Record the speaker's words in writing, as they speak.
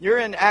You're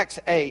in Acts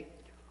 8.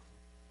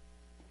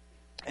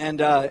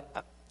 And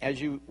as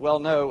you well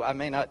know, I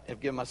may not have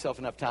given myself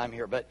enough time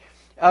here, but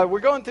we're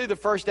going through the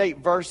first 8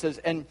 verses,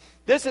 and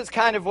this is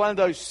kind of one of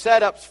those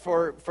setups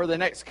for the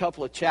next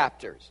couple of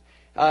chapters.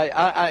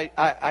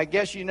 I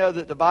guess you know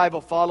that the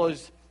Bible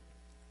follows,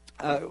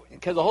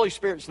 because the Holy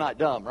Spirit's not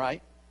dumb,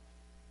 right?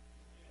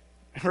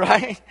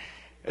 Right?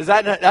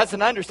 That's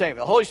an understatement.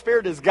 The Holy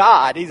Spirit is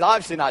God. He's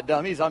obviously not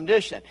dumb. He's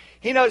omniscient.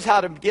 He knows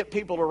how to get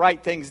people to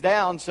write things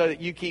down so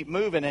that you keep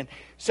moving. And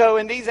so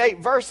in these 8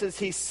 verses,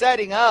 he's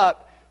setting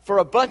up for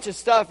a bunch of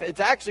stuff. It's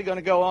actually going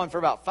to go on for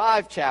about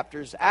 5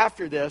 chapters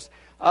after this,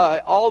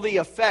 all the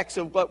effects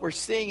of what we're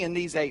seeing in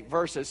these 8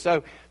 verses.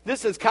 So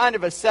this is kind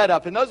of a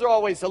setup, and those are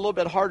always a little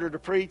bit harder to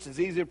preach. It's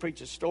easier to preach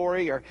a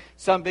story or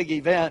some big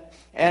event.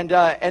 And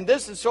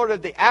this is sort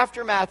of the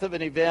aftermath of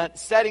an event,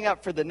 setting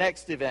up for the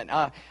next event.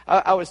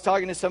 I was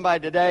talking to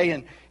somebody today,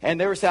 and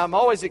they were saying, I'm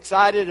always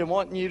excited and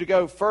wanting you to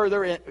go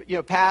further,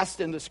 past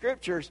in the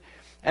Scriptures.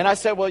 And I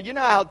said, well, you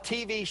know how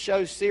TV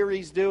show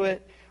series do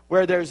it?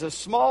 Where there's a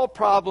small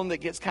problem that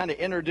gets kind of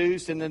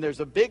introduced, and then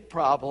there's a big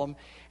problem.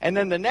 And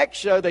then the next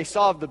show, they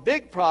solve the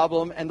big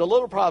problem, and the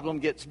little problem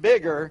gets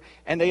bigger,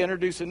 and they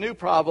introduce a new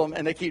problem,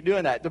 and they keep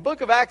doing that. The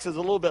book of Acts is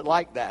a little bit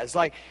like that. It's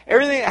like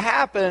everything that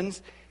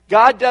happens,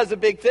 God does a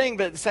big thing,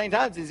 but at the same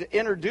time, he's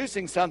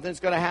introducing something that's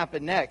going to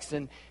happen next.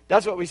 And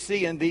that's what we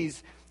see in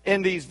these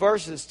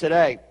verses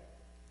today.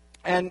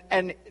 And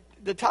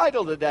the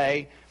title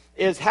today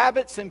is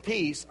Habits in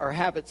Peace or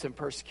Habits in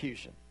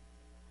Persecution.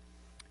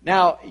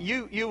 Now,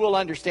 you will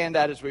understand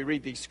that as we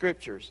read these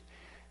scriptures.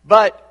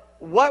 But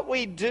what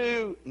we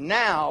do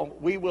now,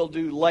 we will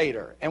do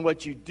later. And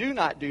what you do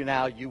not do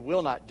now, you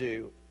will not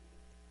do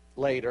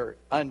later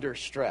under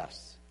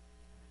stress.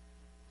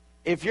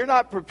 If you're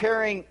not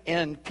preparing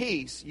in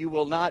peace, you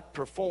will not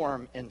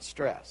perform in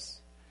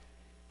stress.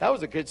 That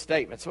was a good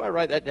statement. So I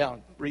write that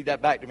down. Read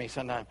that back to me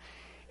sometime.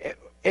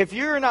 If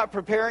you're not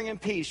preparing in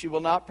peace, you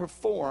will not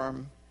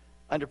perform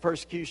under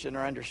persecution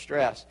or under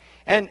stress.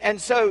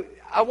 And so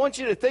I want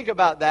you to think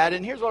about that,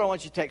 and here's what I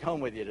want you to take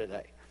home with you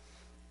today.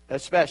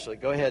 Especially,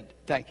 go ahead,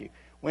 thank you.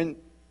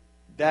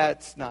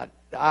 That's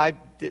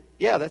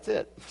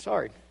it.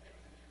 Sorry.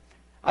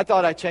 I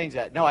thought I changed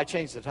that. No, I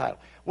changed the title.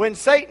 When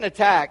Satan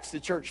attacks, the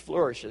church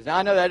flourishes. Now,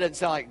 I know that doesn't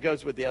sound like it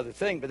goes with the other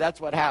thing, but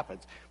that's what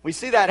happens. We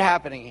see that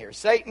happening here.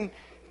 Satan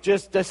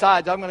just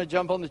decides, I'm going to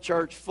jump on the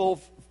church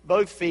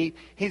both feet.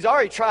 He's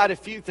already tried a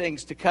few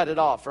things to cut it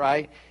off,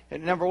 right?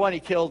 And number one, he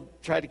killed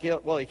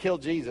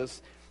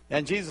Jesus.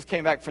 And Jesus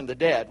came back from the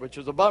dead, which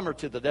was a bummer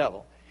to the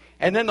devil.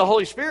 And then the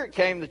Holy Spirit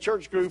came. The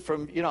church grew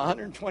from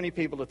 120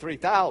 people to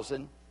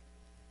 3,000.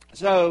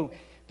 So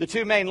the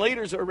 2 main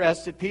leaders are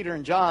arrested, Peter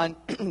and John.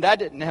 That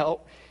didn't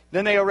help.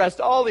 Then they arrest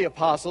all the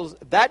apostles.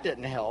 That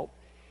didn't help.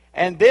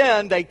 And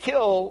then they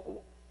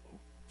kill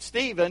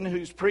Stephen,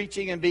 who's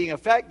preaching and being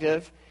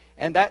effective.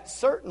 And that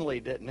certainly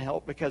didn't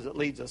help because it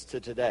leads us to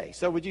today.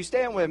 So would you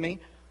stand with me?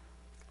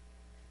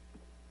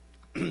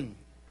 And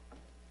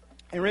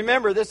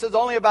remember, this is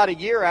only about a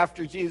year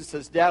after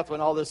Jesus' death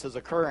when all this is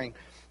occurring.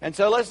 And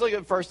so let's look at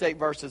the first 8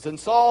 verses. And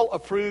Saul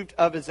approved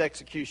of his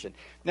execution.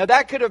 Now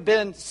that could have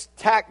been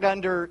tacked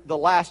under the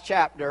last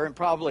chapter, and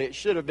probably it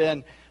should have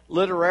been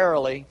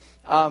literarily,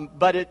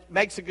 but it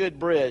makes a good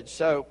bridge.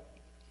 So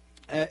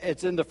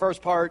it's in the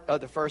first part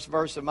of the first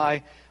verse of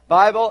my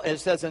Bible. It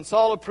says, and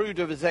Saul approved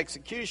of his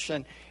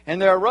execution,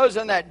 and there arose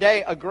on that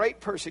day a great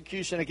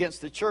persecution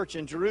against the church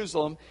in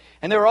Jerusalem,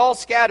 and they were all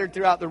scattered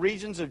throughout the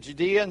regions of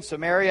Judea and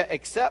Samaria,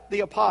 except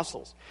the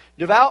apostles.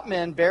 Devout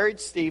men buried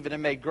Stephen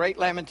and made great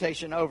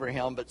lamentation over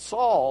him, but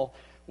Saul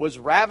was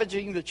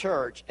ravaging the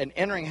church and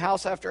entering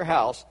house after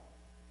house.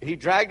 He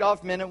dragged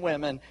off men and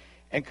women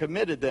and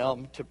committed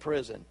them to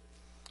prison.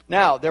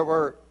 Now, there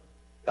were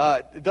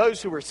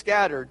those who were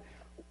scattered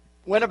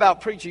went about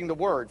preaching the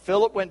word.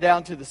 Philip went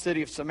down to the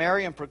city of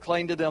Samaria and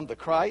proclaimed to them the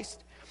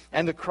Christ.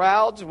 And the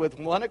crowds with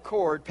one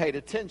accord paid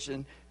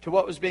attention to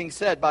what was being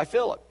said by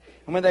Philip.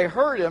 And when they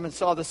heard him and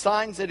saw the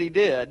signs that he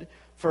did,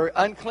 for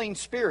unclean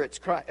spirits,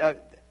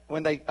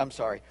 they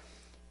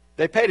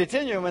paid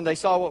attention when they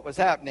saw what was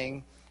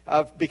happening,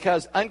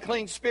 because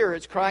unclean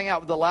spirits crying out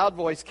with a loud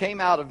voice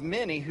came out of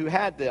many who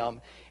had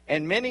them,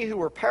 and many who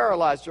were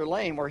paralyzed or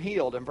lame were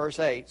healed. In verse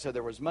 8, so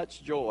there was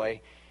much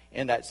joy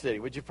in that city.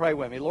 Would you pray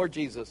with me? Lord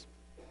Jesus,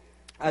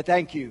 I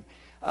thank you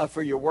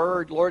for your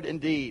word. Lord,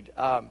 indeed,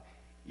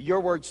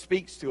 your word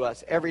speaks to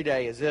us every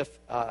day as if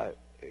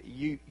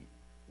you,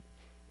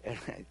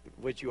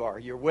 which you are,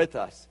 you're with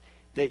us,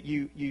 that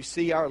you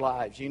see our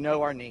lives, you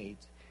know our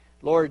needs.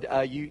 Lord,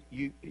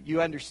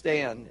 you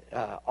understand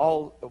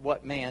all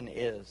what man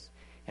is.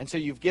 And so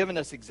you've given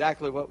us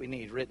exactly what we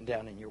need written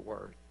down in your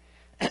word.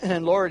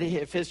 And Lord,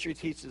 if history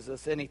teaches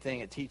us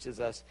anything, it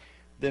teaches us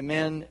the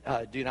men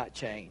do not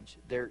change.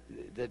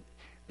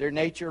 Their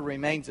nature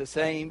remains the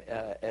same,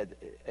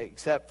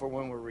 except for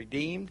when we're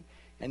redeemed,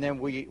 and then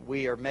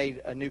we are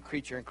made a new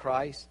creature in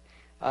Christ.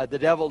 The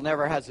devil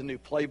never has a new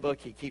playbook.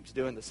 He keeps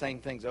doing the same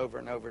things over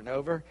and over and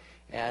over,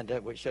 and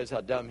which shows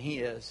how dumb he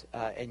is.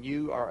 And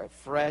you are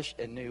fresh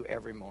and new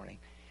every morning.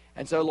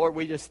 And so, Lord,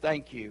 we just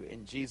thank you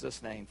in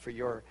Jesus' name for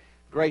your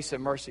grace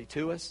and mercy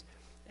to us.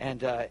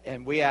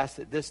 And we ask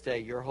that this day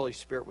your Holy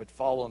Spirit would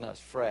fall on us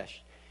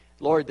fresh.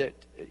 Lord, that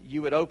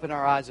you would open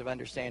our eyes of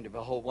understanding to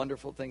behold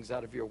wonderful things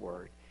out of your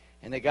word.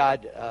 And that,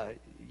 God,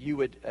 you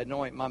would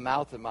anoint my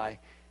mouth and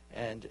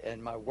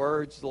my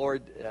words,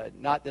 Lord,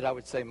 not that I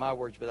would say my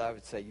words, but I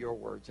would say your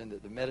words, and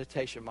that the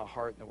meditation of my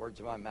heart and the words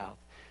of my mouth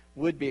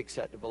would be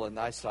acceptable in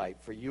thy sight.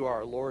 For you are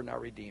our Lord and our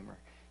Redeemer.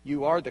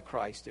 You are the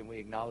Christ, and we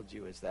acknowledge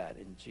you as that.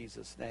 In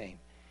Jesus' name,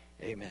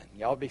 amen.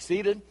 Y'all be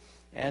seated.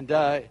 And,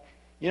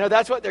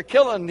 that's what they're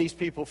killing these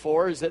people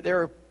for, is that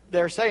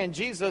they're saying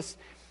Jesus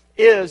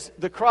is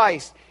the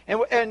Christ.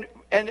 And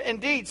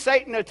indeed,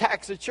 Satan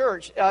attacks the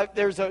church.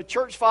 There's a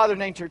church father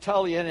named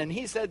Tertullian, and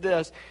he said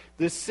this: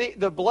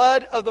 the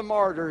blood of the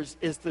martyrs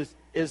is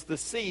the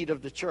seed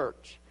of the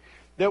church.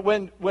 That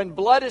when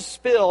blood is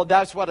spilled,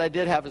 that's what I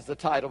did have as the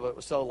title, but it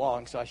was so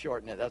long, so I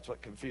shortened it. That's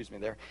what confused me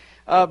there.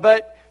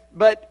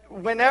 But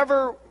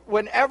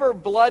whenever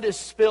blood is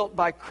spilt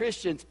by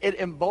Christians, it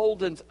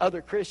emboldens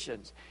other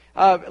Christians.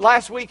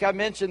 Last week I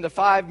mentioned the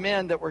 5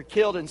 men that were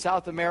killed in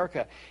South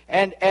America.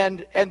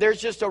 And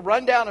there's just a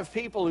rundown of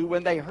people who,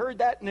 when they heard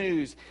that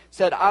news,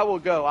 said, I will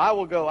go, I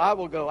will go, I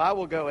will go, I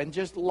will go. And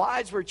just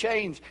lives were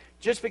changed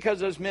just because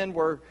those men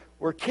were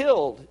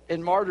killed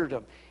in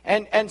martyrdom.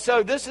 And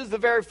so this is the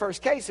very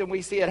first case, and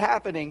we see it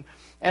happening.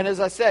 And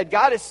as I said,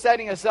 God is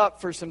setting us up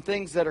for some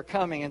things that are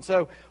coming. And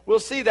so we'll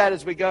see that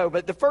as we go.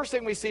 But the first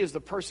thing we see is the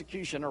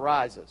persecution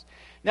arises.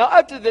 Now,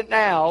 up to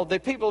now, the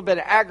people have been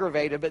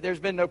aggravated, but there's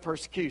been no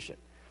persecution.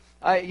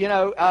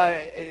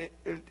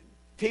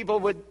 People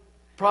would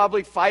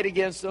probably fight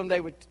against them.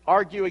 They would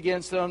argue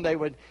against them.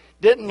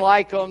 Didn't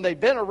like them. They'd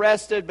been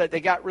arrested, but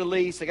they got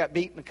released. They got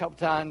beaten a couple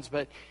times,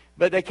 but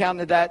they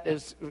counted that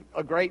as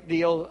a great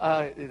deal,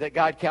 that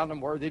God counted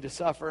them worthy to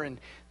suffer, and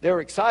they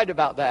were excited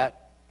about that.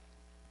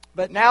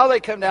 But now they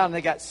come down and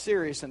they got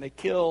serious, and they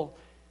kill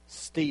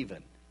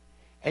Stephen.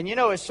 And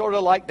it's sort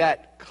of like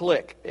that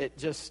click.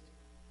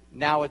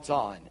 Now it's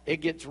on.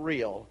 It gets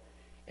real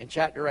in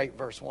chapter 8,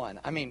 verse 1.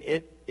 I mean,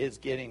 it is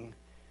getting,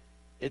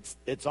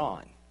 it's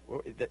on.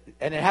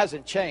 And it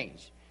hasn't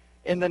changed.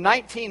 In the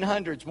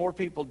 1900s, more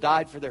people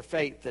died for their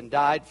faith than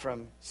died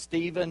from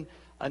Stephen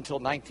until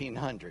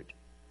 1900.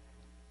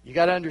 You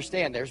got to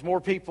understand, there's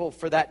more people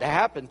for that to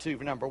happen to,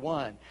 number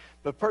one.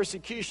 But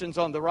persecution's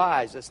on the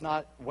rise. It's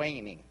not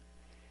waning.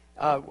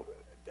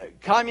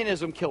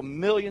 Communism killed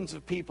millions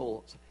of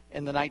people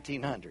in the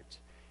 1900s.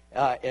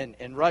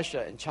 In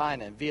Russia and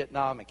China and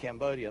Vietnam and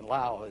Cambodia and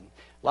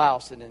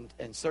Laos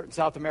and certain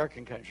South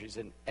American countries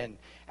and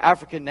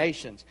African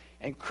nations.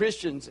 And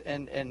Christians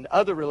and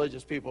other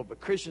religious people,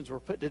 but Christians were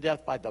put to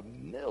death by the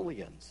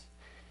millions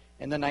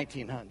in the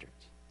 1900s.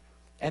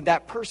 And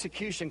that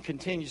persecution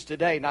continues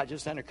today, not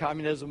just under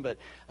communism, but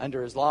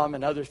under Islam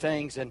and other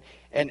things. And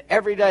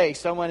every day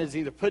someone is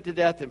either put to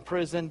death in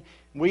prison.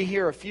 We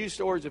hear a few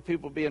stories of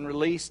people being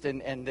released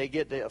and they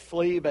get to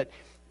flee, but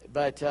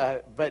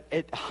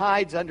it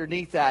hides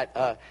underneath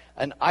that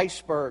an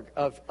iceberg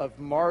of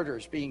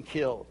martyrs being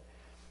killed.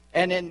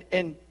 And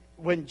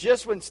when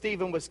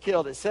Stephen was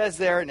killed, it says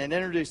there, and it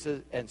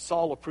introduces, and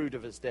Saul approved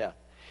of his death.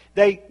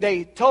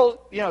 They told,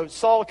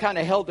 Saul kind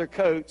of held their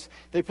coats.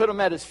 They put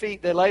them at his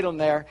feet. They laid them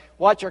there.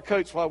 Watch our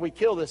coats while we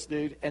kill this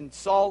dude. And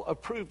Saul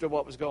approved of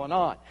what was going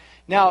on.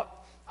 Now,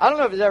 I don't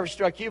know if it's ever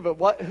struck you,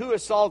 but who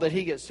is Saul that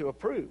he gets to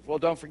approve? Well,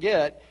 don't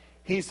forget,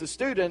 he's the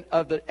student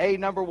of the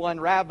number one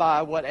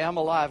rabbi, what am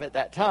alive at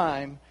that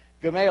time,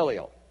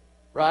 Gamaliel.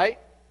 Right?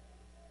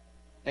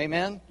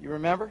 Amen? You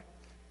remember?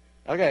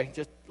 Okay,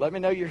 just let me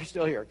know you're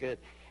still here. Good.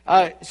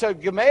 So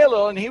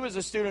Gamaliel, and he was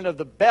a student of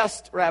the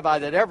best rabbi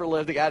that ever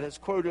lived, the guy that's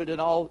quoted in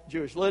all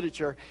Jewish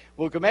literature.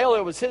 Well,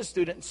 Gamaliel was his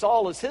student, and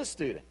Saul is his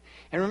student.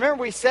 And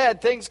remember, we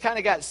said things kind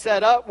of got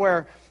set up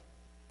where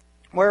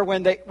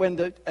when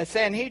the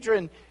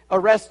Sanhedrin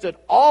arrested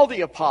all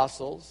the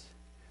apostles,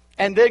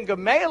 and then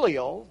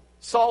Gamaliel,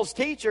 Saul's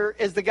teacher,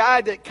 is the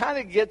guy that kind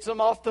of gets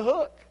them off the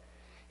hook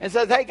and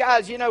says, hey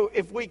guys,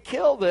 if we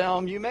kill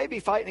them, you may be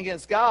fighting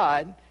against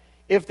God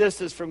if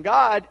this is from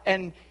God,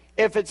 and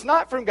if it's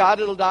not from God,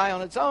 it'll die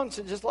on its own,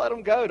 so just let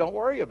them go. Don't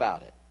worry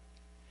about it.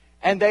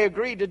 And they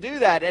agreed to do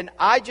that. And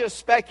I just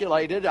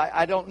speculated,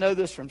 I don't know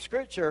this from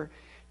Scripture,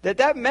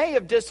 that may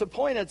have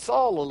disappointed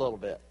Saul a little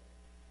bit.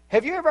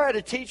 Have you ever had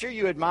a teacher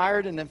you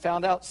admired and then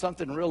found out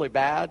something really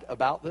bad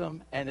about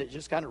them and it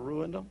just kind of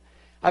ruined them?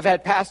 I've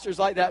had pastors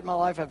like that in my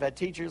life. I've had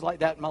teachers like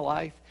that in my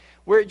life,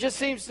 where it just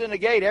seems to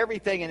negate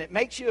everything, and it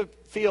makes you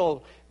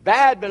feel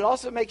bad, but it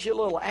also makes you a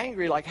little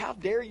angry, like, how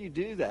dare you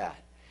do that?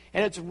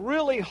 And it's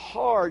really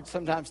hard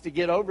sometimes to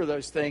get over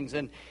those things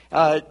and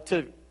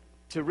to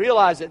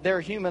realize that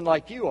they're human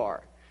like you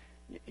are.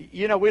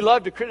 We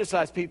love to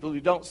criticize people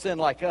who don't sin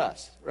like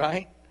us,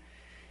 right?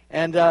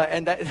 And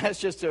that's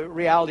just a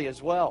reality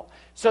as well.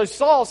 So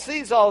Saul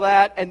sees all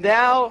that, and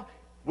now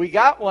we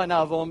got one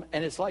of them,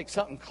 and it's like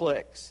something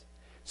clicks.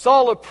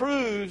 Saul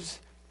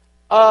approves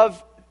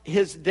of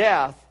his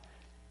death,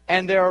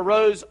 and there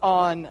arose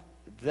on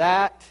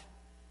that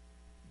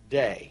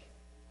day.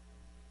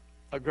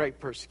 a great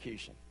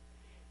persecution.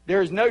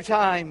 There is no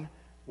time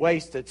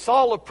wasted.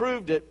 Saul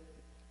approved it,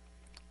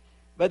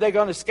 but they're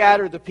going to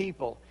scatter the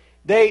people.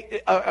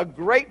 A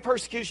great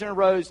persecution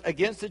arose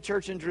against the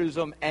church in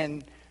Jerusalem,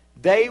 and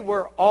they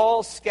were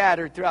all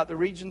scattered throughout the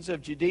regions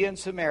of Judea and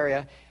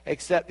Samaria,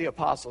 except the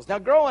apostles. Now,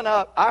 growing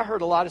up, I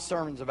heard a lot of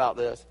sermons about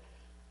this.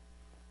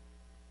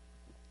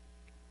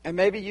 And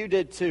maybe you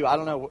did too. I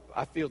don't know.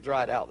 I feel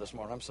dried out this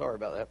morning. I'm sorry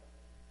about that.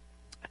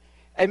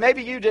 And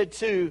maybe you did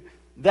too,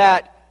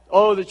 that,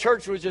 the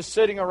church was just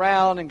sitting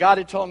around and God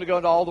had told them to go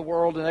into all the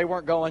world and they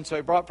weren't going, so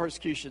he brought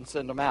persecution and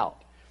sent them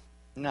out.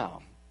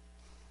 No.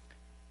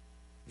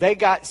 They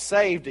got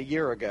saved a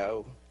year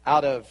ago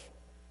out of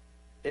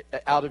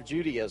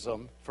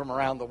Judaism from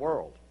around the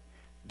world.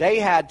 They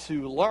had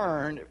to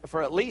learn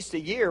for at least a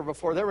year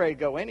before they're ready to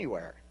go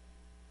anywhere.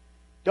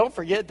 Don't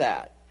forget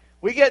that.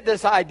 We get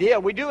this idea.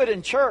 We do it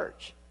in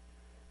church.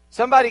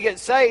 Somebody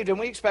gets saved and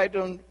we expect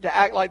them to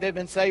act like they've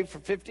been saved for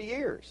 50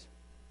 years.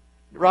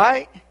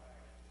 Right?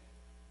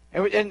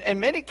 And in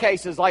many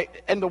cases,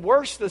 and the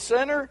worse the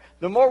sinner,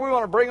 the more we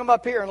want to bring them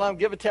up here and let them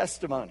give a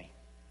testimony.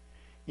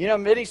 You know,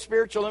 many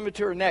spiritual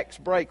immature necks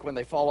break when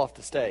they fall off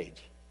the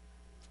stage.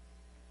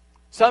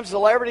 Some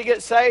celebrity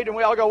gets saved and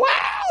we all go,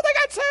 wow, they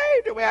got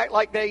saved. And we act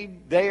like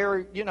they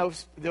are,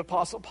 the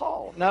Apostle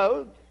Paul.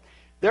 No,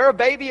 they're a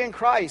baby in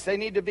Christ. They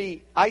need to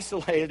be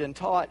isolated and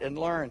taught and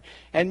learned.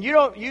 And you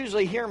don't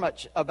usually hear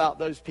much about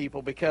those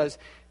people because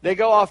they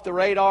go off the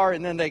radar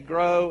and then they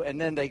grow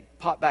and then they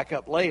pop back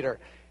up later.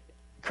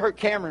 Kirk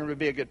Cameron would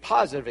be a good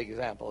positive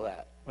example of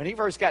that. When he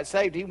first got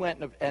saved, he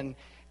went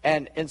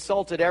and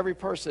insulted every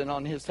person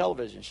on his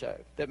television show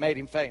that made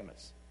him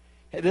famous.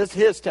 This is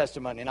his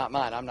testimony, not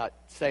mine. I'm not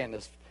saying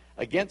this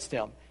against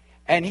him.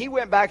 And he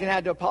went back and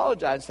had to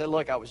apologize and said,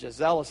 look, I was just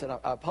zealous and I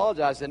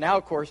apologized. And now,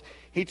 of course,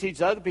 he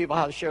teaches other people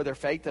how to share their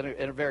faith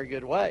in a very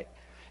good way.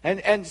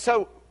 And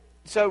so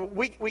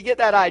we get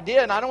that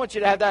idea, and I don't want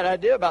you to have that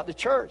idea about the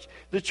church.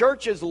 The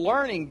church is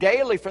learning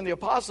daily from the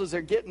apostles.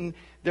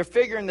 They're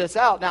figuring this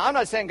out. Now, I'm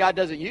not saying God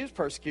doesn't use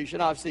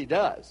persecution. Obviously, he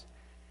does.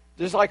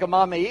 Just like a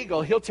mama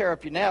eagle, he'll tear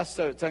up your nest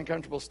so it's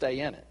uncomfortable to stay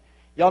in it.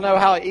 Y'all know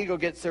how an eagle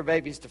gets their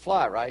babies to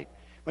fly, right?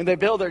 When they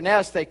build their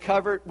nest, they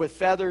cover it with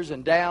feathers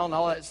and down,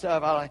 all that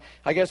stuff.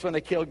 I guess when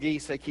they kill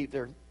geese, they keep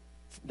their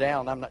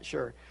down. I'm not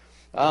sure.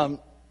 How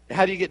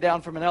do you get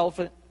down from an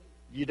elephant?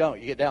 You don't.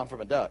 You get down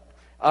from a duck.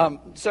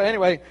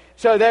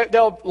 So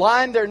they'll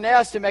line their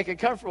nest to make it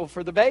comfortable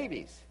for the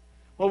babies.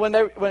 Well, when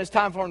it's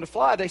time for them to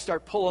fly, they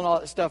start pulling all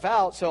that stuff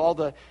out, so all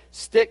the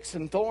sticks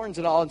and thorns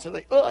and all, and so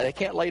they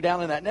can't lay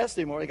down in that nest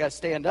anymore. They got to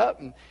stand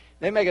up, and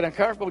they make it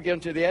uncomfortable, get them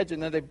to the edge,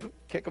 and then they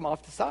kick them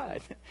off the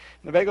side. And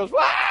the baby goes,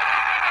 wah!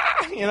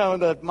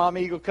 And the mom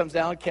eagle comes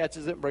down,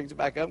 catches it, brings it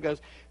back up, and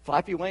goes,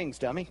 flap your wings,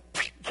 dummy.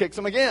 Kicks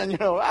them again,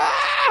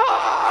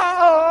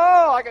 I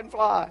can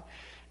fly. And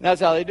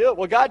that's how they do it.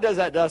 Well, God does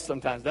that to us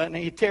sometimes, doesn't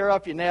he? He tear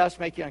up your nest,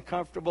 make you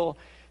uncomfortable.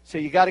 So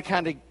you got to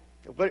kind of,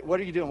 what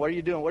are you doing? What are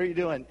you doing? What are you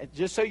doing?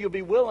 Just so you'll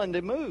be willing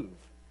to move.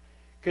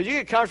 Because you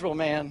get comfortable,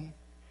 man.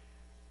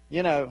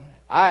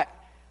 I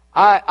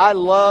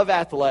love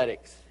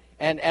athletics.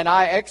 And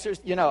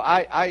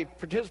I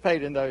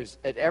participate in those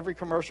at every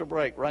commercial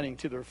break, running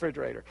to the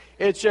refrigerator.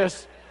 It's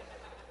just,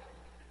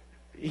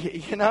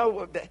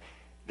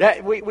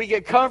 that we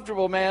get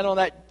comfortable, man, on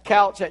that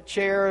couch, that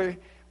chair.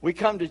 We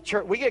come to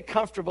church. We get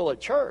comfortable at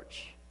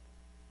church.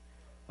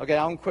 Okay,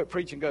 I'm going to quit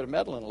preaching and go to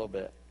meddling a little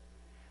bit.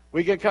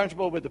 We get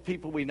comfortable with the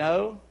people we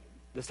know,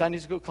 the Sunday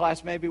school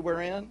class maybe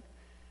we're in,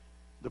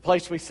 the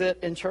place we sit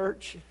in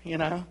church,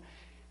 If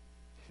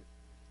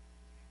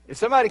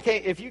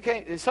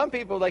some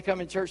people, they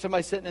come in church,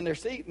 somebody's sitting in their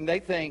seat, and they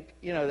think,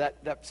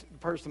 that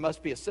person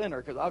must be a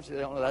sinner, because obviously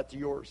they don't know that's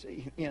your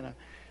seat,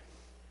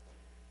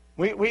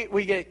 We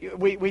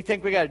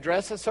think we got to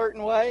dress a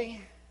certain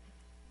way,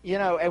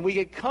 and we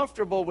get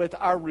comfortable with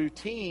our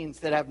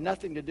routines that have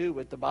nothing to do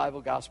with the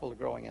Bible, gospel, or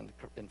growing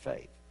in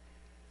faith.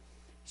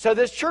 So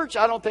this church,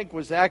 I don't think,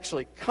 was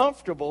actually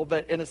comfortable,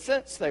 but in a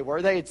sense they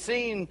were. They had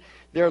seen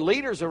their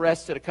leaders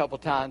arrested a couple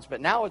times,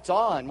 but now it's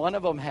on. One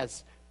of them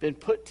has been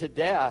put to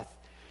death,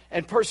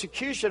 and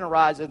persecution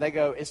arises, and they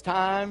go, it's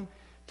time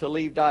to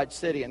leave Dodge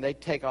City, and they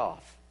take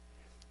off.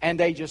 And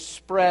they just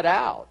spread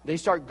out. They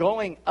start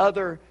going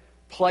other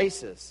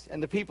places,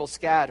 and the people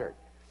scattered.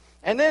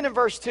 And then in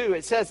verse 2,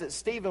 it says that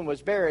Stephen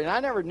was buried. And I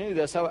never knew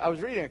this. I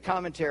was reading a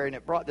commentary, and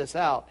it brought this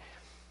out.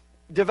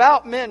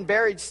 Devout men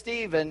buried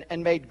Stephen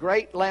and made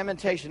great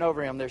lamentation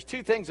over him. There's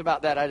two things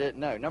about that I didn't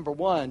know. Number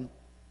one,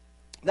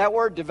 that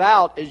word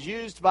devout is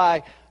used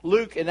by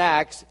Luke in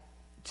Acts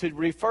to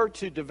refer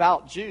to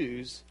devout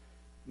Jews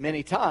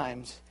many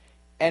times,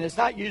 and it's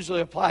not usually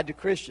applied to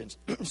Christians.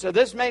 So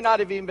this may not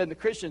have even been the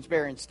Christians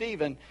burying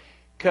Stephen,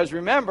 because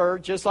remember,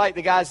 just like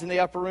the guys in the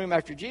upper room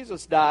after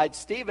Jesus died,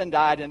 Stephen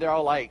died, and they're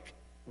all like,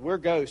 we're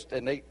ghosts,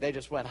 and they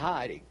just went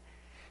hiding.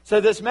 So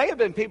this may have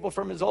been people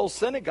from his old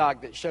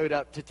synagogue that showed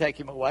up to take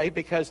him away,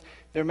 because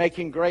they're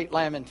making great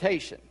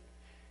lamentation.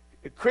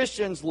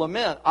 Christians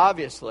lament,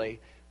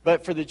 obviously,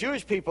 But for the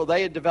Jewish people,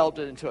 they had developed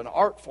it into an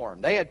art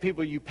form. They had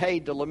people you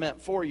paid to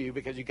lament for you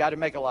because you got to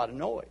make a lot of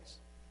noise.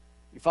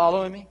 You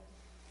following me?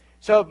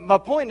 So my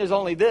point is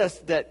only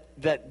this,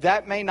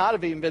 that may not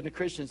have even been the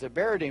Christians that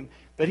buried him.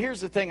 But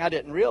here's the thing I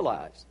didn't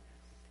realize.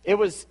 It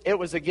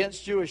was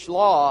against Jewish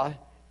law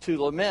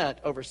to lament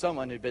over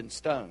someone who'd been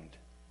stoned.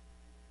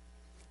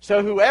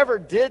 So whoever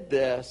did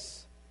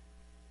this,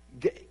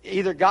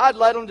 either God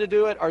led them to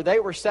do it, or they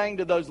were saying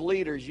to those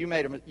leaders,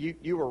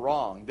 you were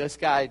wrong. This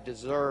guy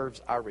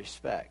deserves our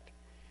respect.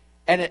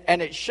 And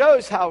it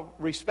shows how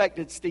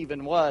respected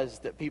Stephen was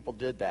that people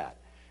did that,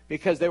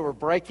 because they were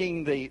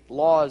breaking the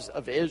laws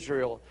of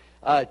Israel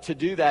to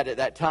do that at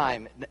that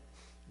time.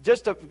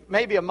 Just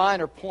maybe a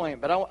minor point,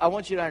 but I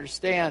want you to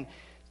understand,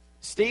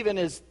 Stephen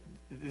is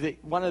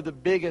one of the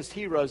biggest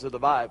heroes of the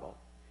Bible.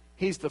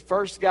 He's the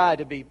first guy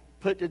to be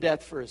put to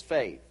death for his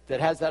faith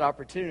that has that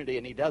opportunity,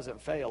 and he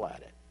doesn't fail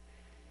at it.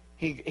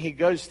 He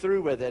goes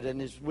through with it,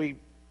 and as we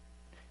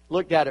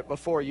looked at it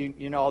before,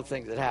 you know all the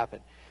things that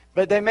happened.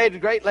 But they made a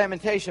great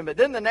lamentation. But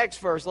then the next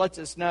verse lets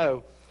us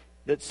know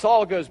that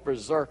Saul goes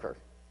berserker.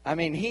 I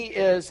mean, he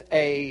is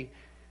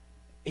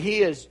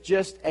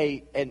just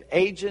an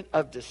agent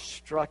of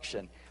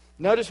destruction.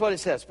 Notice what it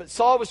says. But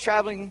Saul was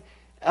traveling,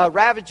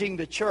 ravaging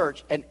the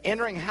church, and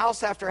entering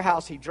house after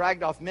house, he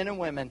dragged off men and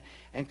women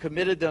and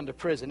committed them to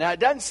prison. Now, it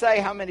doesn't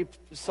say how many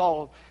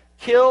Saul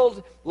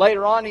killed.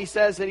 Later on, he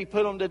says that he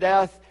put them to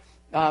death.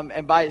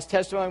 And by his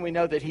testimony, we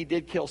know that he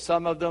did kill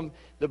some of them.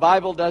 The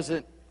Bible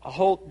doesn't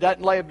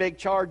lay a big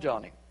charge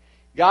on him.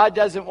 God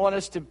doesn't want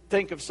us to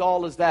think of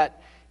Saul as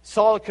that.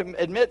 Saul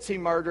admits he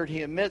murdered.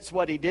 He admits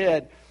what he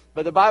did.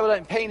 But the Bible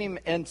doesn't paint him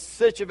in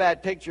such a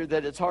bad picture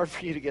that it's hard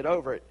for you to get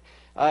over it,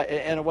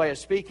 in a way of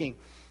speaking.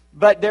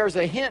 But there's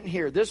a hint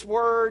here. This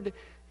word,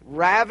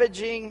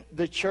 ravaging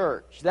the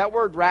church. That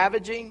word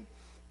ravaging,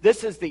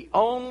 this is the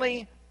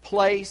only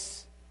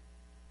place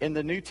in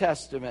the New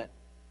Testament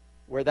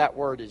where that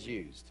word is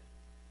used.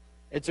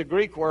 It's a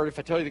Greek word. If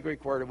I tell you the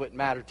Greek word, it wouldn't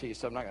matter to you,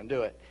 so I'm not going to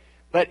do it.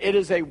 But it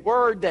is a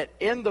word that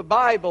in the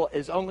Bible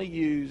is only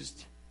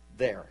used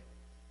there.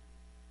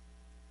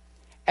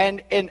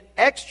 And in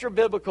extra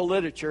biblical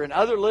literature and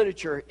other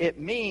literature, it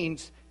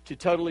means to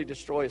totally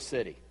destroy a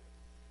city.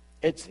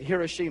 It's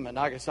Hiroshima,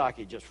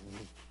 Nagasaki, just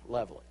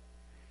level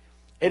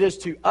it. It is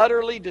to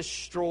utterly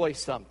destroy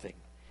something.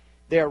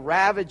 They're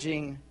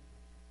ravaging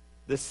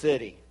the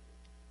city.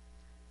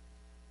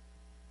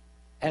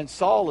 And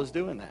Saul is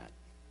doing that.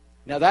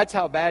 Now that's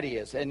how bad he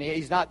is. And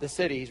he's not the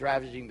city, he's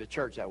ravaging the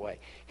church that way.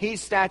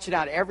 He's snatching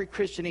out every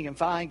Christian he can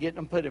find, getting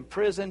them put in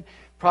prison,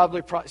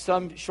 probably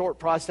some short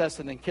process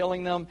and then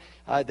killing them.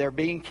 They're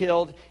being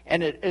killed.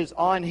 And it is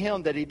on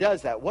him that he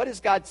does that. What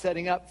is God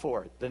setting up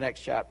for the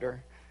next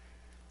chapter?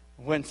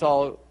 When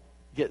Saul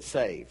gets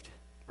saved,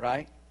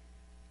 right?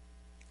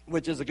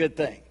 Which is a good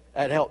thing.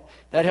 That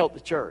helped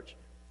the church.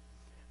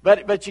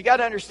 But you got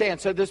to understand,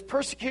 so this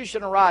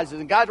persecution arises,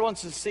 and God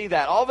wants us to see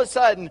that. All of a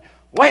sudden,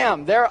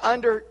 wham, they're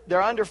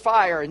under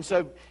fire. And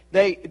so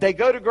they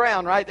go to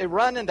ground, right? They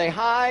run and they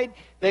hide.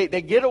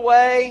 They get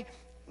away.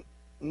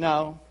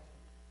 No,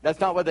 that's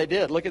not what they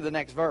did. Look at the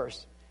next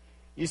verse.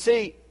 You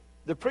see,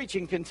 the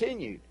preaching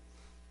continued.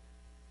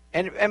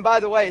 And by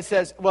the way, it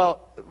says,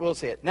 well, we'll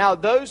see it. Now,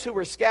 those who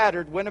were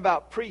scattered went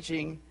about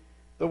preaching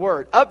the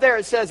word. Up there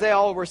it says they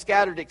all were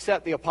scattered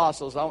except the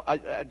apostles. I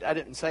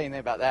didn't say anything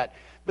about that.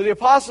 But the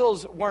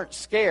apostles weren't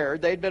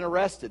scared. They'd been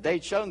arrested.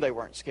 They'd shown they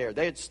weren't scared.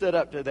 They had stood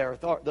up to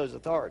those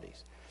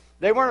authorities.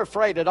 They weren't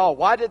afraid at all.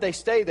 Why did they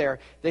stay there?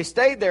 They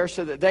stayed there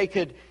so that they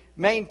could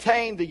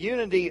maintain the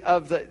unity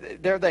of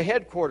they're the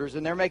headquarters,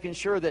 and they're making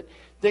sure that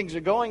things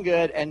are going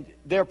good. And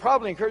they're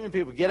probably encouraging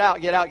people, get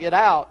out, get out, get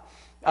out.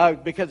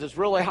 Because it's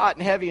really hot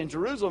and heavy in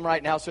Jerusalem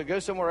right now, so go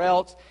somewhere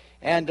else.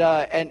 And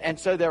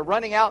so they're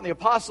running out, and the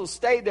apostles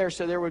stayed there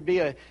so there would be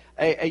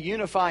a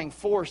unifying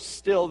force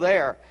still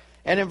there.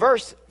 And in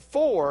verse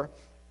 4,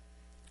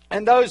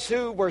 and those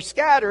who were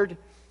scattered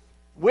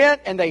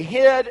went and they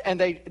hid and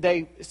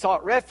they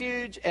sought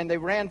refuge and they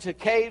ran to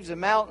caves and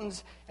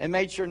mountains and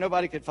made sure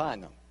nobody could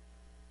find them.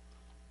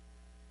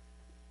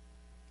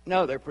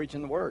 No, they're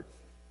preaching the word.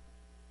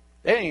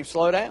 They didn't even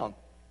slow down.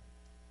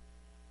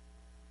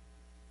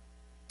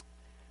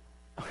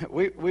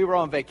 We were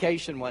on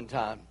vacation one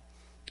time,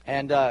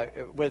 and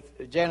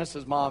with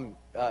Janice's mom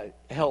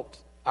helped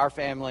our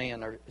family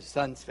and our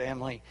son's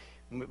family.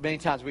 Many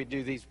times we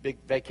do these big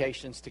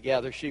vacations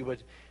together. She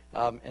would,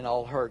 in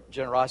all her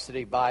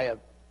generosity, buy a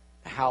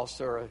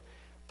house or a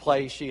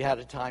place. She had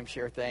a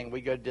timeshare thing. We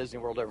go to Disney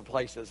World, different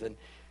places, and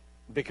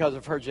because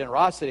of her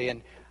generosity.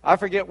 And I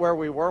forget where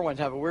we were one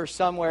time, but we were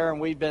somewhere, and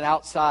we'd been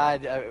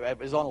outside. It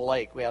was on a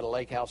lake. We had a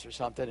lake house or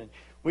something, and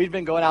we'd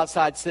been going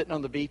outside, sitting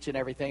on the beach and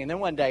everything. And then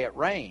one day it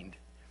rained.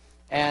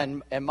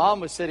 And Mom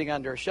was sitting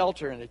under a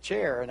shelter in a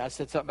chair. And I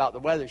said something about the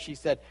weather. She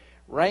said,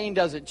 rain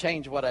doesn't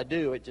change what I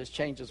do. It just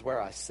changes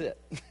where I sit.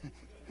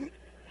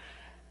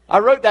 I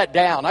wrote that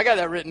down. I got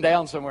that written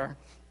down somewhere.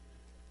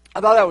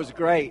 I thought that was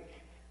great.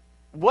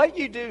 What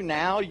you do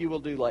now, you will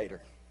do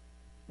later.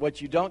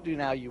 What you don't do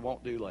now, you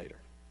won't do later.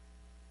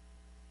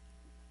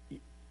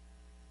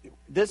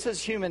 this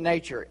is human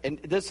nature, and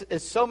this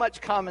is so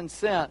much common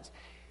sense,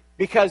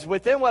 because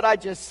within what I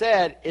just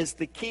said is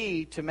the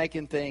key to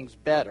making things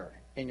better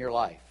in your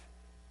life.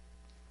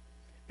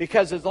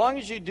 Because as long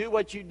as you do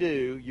what you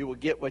do, you will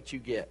get what you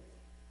get.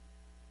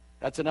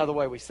 That's another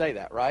way we say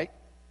that, right?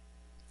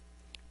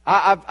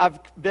 I've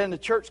been a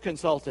church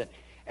consultant,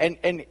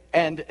 and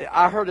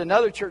I heard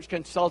another church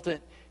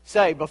consultant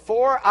say,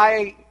 before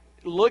I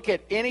look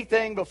at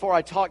anything, before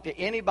I talk to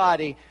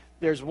anybody,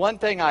 there's one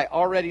thing I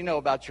already know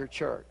about your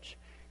church.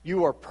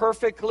 You are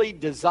perfectly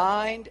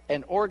designed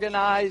and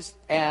organized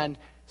and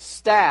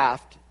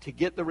staffed to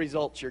get the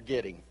results you're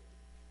getting.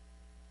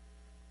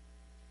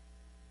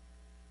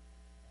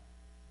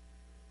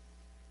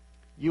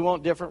 You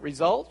want different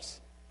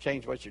results?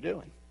 Change what you're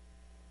doing.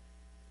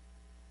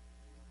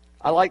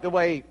 I like the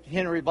way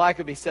Henry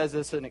Blackaby says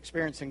this in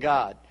Experiencing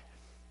God.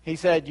 He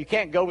said, you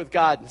can't go with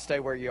God and stay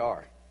where you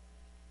are.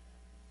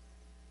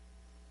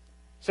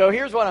 So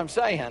here's what I'm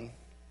saying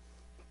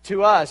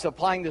to us,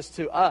 applying this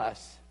to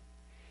us.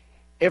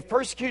 If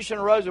persecution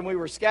arose and we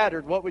were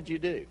scattered, what would you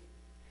do?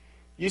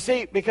 You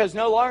see, because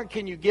no longer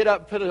can you get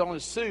up, put it on a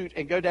suit,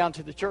 and go down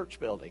to the church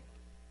building.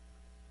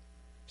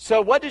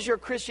 So what does your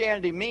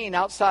Christianity mean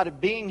outside of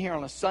being here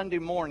on a Sunday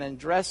morning,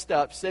 dressed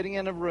up, sitting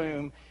in a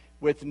room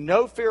with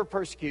no fear of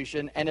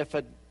persecution? And if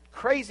a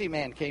crazy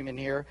man came in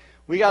here,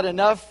 we got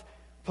enough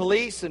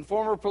police and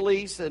former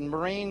police and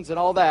Marines and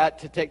all that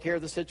to take care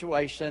of the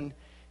situation,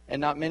 and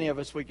not many of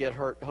us would get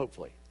hurt,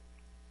 hopefully.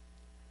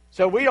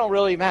 So we don't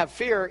really even have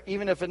fear,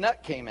 even if a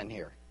nut came in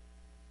here.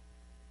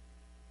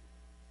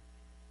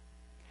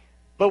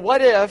 But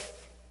what if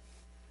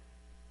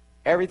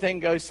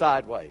everything goes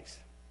sideways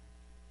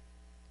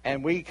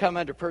and we come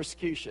under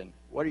persecution?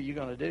 What are you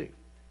going to do?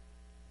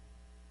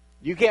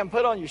 You can't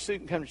put on your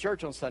suit and come to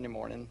church on Sunday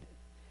morning.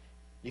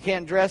 You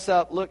can't dress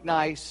up, look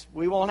nice.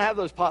 We won't have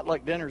those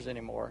potluck dinners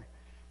anymore.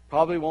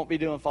 Probably won't be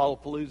doing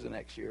Fallapalooza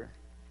next year.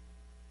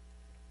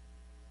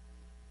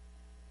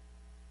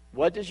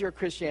 What does your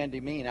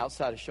Christianity mean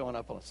outside of showing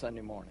up on a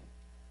Sunday morning?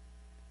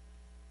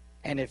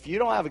 And if you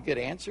don't have a good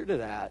answer to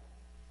that,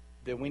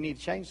 then we need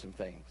to change some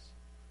things.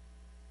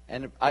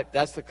 And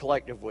that's the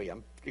collective we.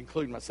 I'm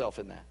including myself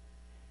in that.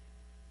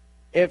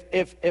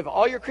 If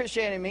all your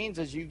Christianity means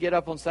is you get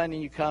up on Sunday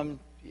and you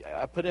come,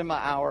 I put in my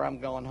hour, I'm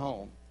going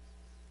home.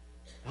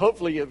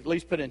 Hopefully you at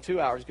least put in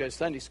 2 hours, go to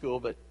Sunday school,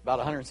 but about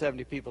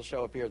 170 people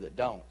show up here that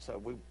don't. So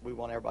we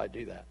want everybody to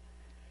do that.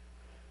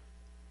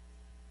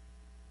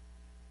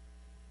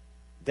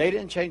 They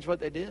didn't change what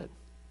they did.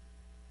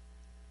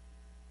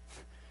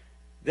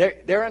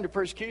 They're under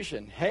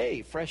persecution.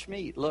 Hey, fresh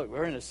meat. Look,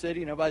 we're in a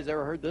city. Nobody's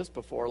ever heard this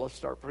before. Let's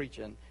start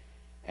preaching.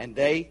 And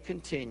they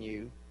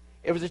continue.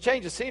 It was a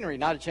change of scenery,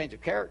 not a change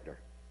of character.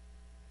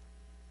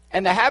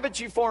 And the habits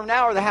you form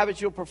now are the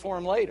habits you'll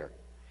perform later.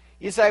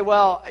 You say,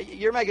 well,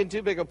 you're making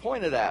too big a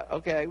point of that.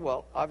 Okay,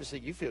 well, obviously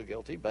you feel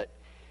guilty. But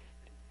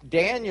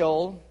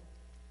Daniel,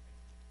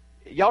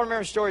 y'all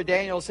remember the story of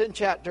Daniel? It's in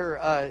chapter,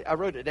 I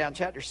wrote it down,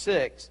 chapter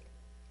 6.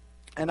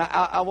 And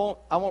I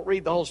won't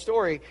read the whole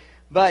story,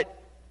 but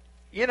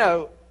you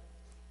know,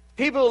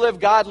 people who live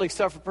godly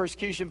suffer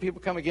persecution. People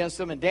come against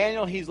them. And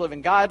Daniel, he's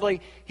living godly.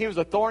 He was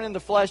a thorn in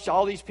the flesh to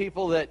all these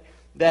people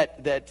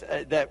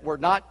that were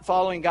not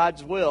following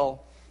God's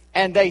will.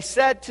 And they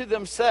said to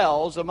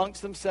themselves,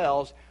 amongst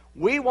themselves,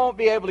 we won't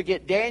be able to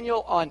get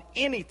Daniel on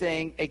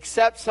anything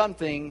except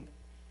something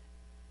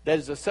that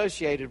is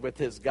associated with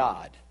his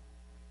God.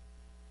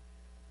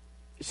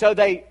 So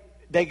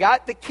they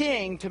got the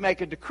king to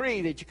make a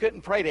decree that you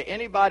couldn't pray to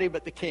anybody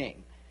but the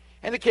king.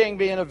 And the king,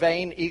 being a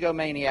vain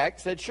egomaniac,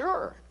 said,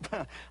 sure,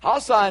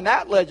 I'll sign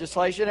that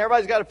legislation.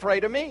 Everybody's got to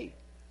pray to me.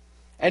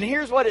 And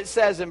here's what it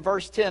says in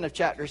verse 10 of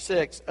chapter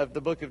 6 of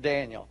the book of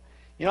Daniel.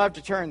 You don't have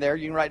to turn there.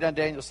 You can write down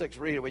Daniel 6,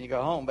 read it when you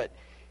go home. But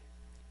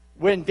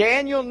when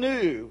Daniel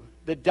knew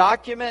the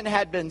document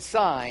had been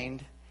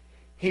signed,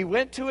 he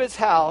went to his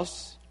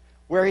house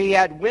where he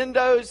had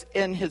windows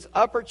in his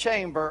upper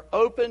chamber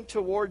open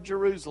toward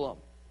Jerusalem.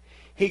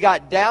 He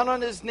got down on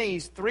his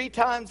knees 3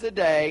 times a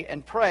day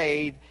and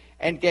prayed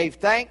and gave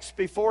thanks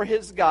before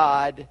his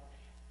God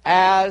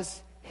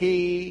as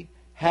he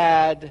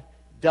had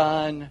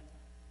done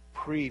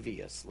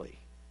previously.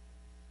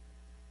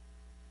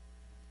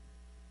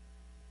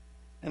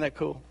 Isn't that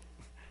cool?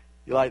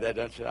 You like that,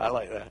 don't you? I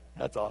like that.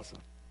 That's awesome.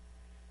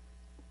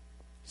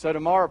 So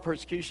tomorrow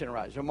persecution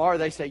arises. Tomorrow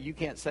they say you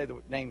can't say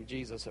the name of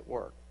Jesus at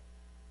work.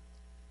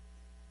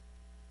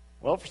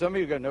 Well, for some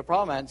of you go, no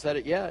problem, I haven't said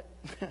it yet.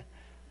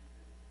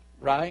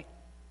 Right?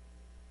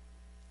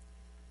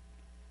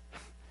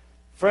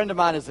 A friend of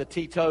mine is a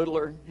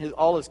teetotaler.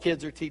 All his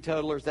kids are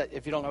teetotalers. That,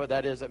 if you don't know what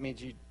that is, that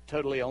means you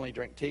totally only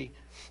drink tea.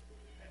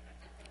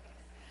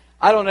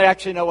 I don't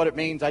actually know what it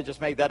means. I just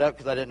made that up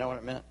because I didn't know what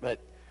it meant.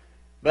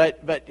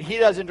 But he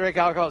doesn't drink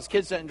alcohol. His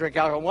kids don't drink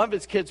alcohol. One of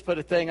his kids put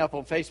a thing up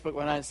on Facebook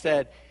when I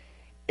said,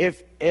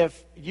 if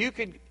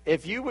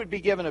you would be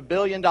given $1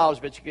 billion,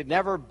 but you could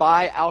never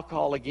buy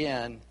alcohol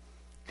again,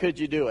 could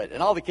you do it?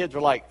 And all the kids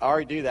were like, I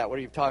already do that. What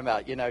are you talking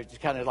about? You know,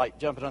 just kind of like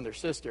jumping on their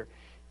sister.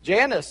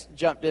 Janice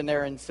jumped in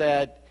there and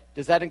said,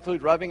 Does that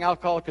include rubbing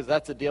alcohol? Because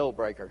that's a deal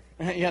breaker,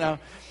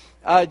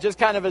 just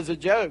kind of as a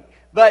joke.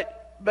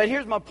 But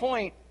here's my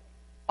point.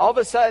 All of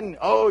a sudden,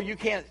 you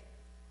can't.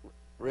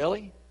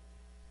 Really?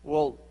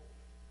 Well,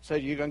 so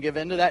you're going to give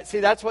in to that? See,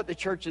 that's what the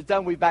church has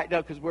done. We backed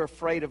up because we're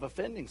afraid of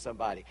offending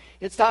somebody.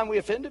 It's time we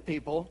offended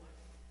people,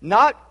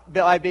 not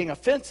by being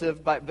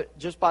offensive, but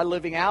just by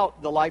living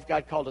out the life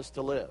God called us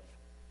to live.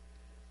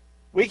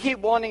 We keep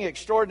wanting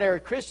extraordinary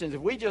Christians.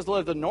 If we just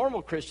lived a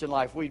normal Christian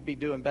life, we'd be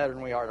doing better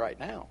than we are right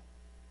now.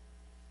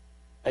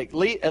 At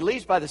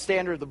least by the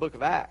standard of the book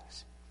of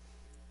Acts.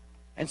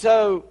 And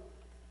so,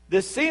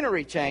 this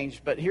scenery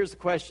changed, but here's the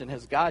question,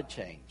 has God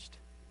changed?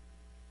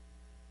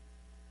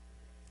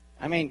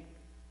 I mean,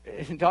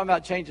 talking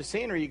about change of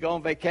scenery, you go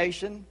on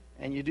vacation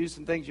and you do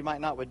some things you might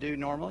not would do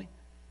normally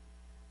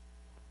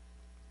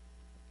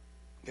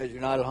because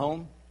you're not at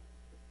home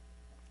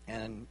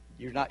and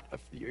you're not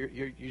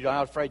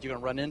afraid you're going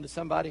to run into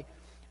somebody.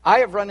 I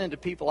have run into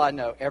people I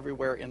know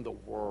everywhere in the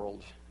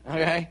world.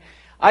 Okay,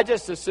 I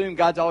just assume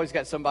God's always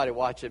got somebody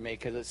watching me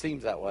because it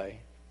seems that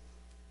way.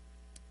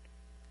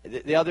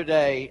 The other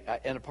day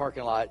in a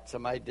parking lot,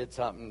 somebody did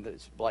something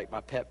that's like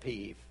my pet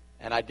peeve,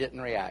 and I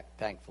didn't react,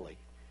 thankfully.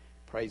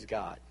 Praise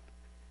God.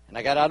 And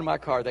I got out of my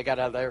car. They got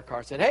out of their car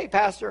and said, "Hey,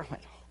 Pastor." I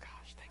went, "Oh,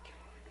 gosh, thank you.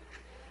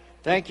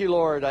 Thank you,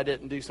 Lord, I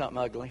didn't do something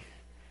ugly."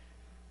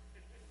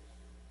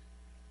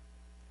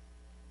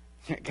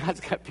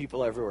 God's got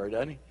people everywhere,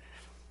 doesn't he?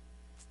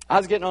 I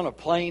was getting on a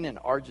plane in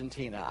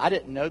Argentina. I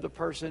didn't know the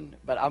person,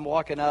 but I'm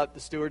walking up. The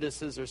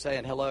stewardesses are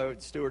saying hello.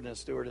 The steward and the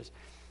stewardess.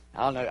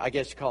 I don't know. I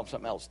guess you call them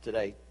something else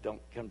today.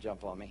 Don't come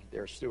jump on me.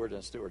 They're a steward and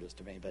a stewardess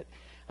to me. But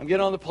I'm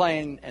getting on the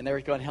plane, and they're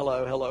going,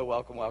 hello, hello,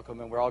 welcome,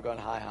 welcome. And we're all going,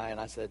 hi, hi. And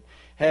I said,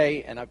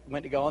 hey. And I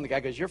went to go on. The guy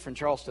goes, you're from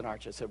Charleston,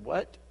 aren't you? I said,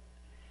 what?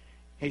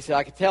 He said,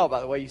 I could tell by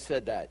the way you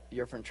said that.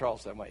 You're from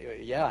Charleston. I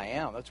went, yeah, I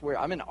am. That's weird.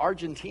 I'm in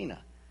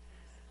Argentina.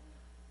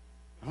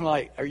 I'm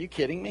like, are you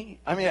kidding me?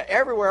 I mean,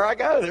 everywhere I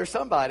go, there's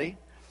somebody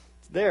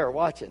there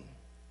watching.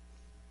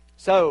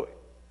 So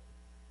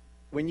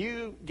when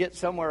you get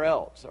somewhere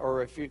else,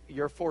 or if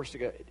you're forced to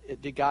go,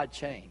 did God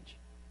change?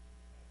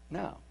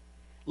 No.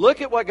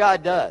 Look at what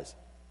God does.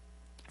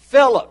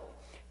 Philip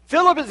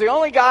is the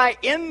only guy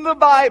in the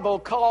Bible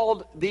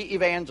called the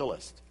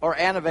evangelist, or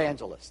an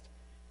evangelist.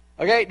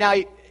 Okay, now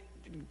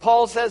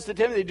Paul says to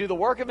Timothy, do the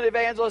work of an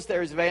evangelist.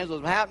 There's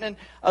evangelism happening.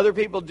 Other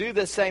people do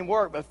the same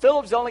work. But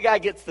Philip's the only guy who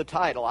gets the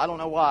title. I don't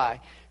know why.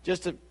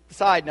 Just a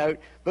side note.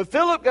 But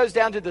Philip goes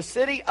down to the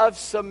city of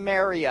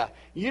Samaria.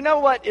 You know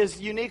what is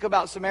unique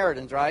about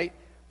Samaritans, right?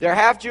 They're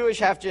half Jewish,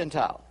 half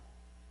Gentile.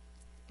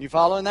 You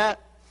following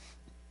that?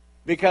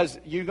 Because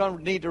you're going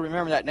to need to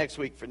remember that next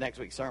week for next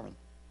week's sermon.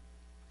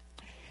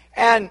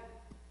 And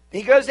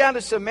he goes down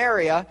to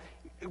Samaria.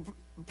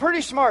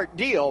 Pretty smart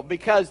deal,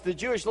 because the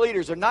Jewish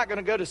leaders are not going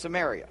to go to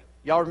Samaria.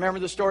 Y'all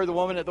remember the story of the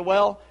woman at the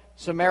well?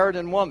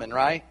 Samaritan woman,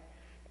 right?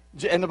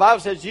 And the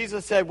Bible says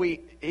Jesus said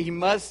he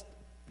must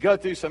go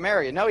through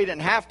Samaria. No, he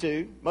didn't have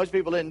to. Most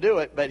people didn't do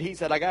it, but he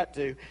said, I got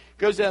to.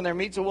 Goes down there,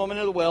 meets a woman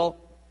at the well,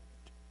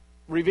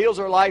 reveals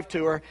her life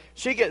to her.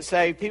 She gets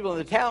saved. People in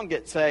the town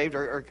get saved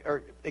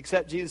or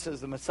accept Jesus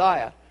as the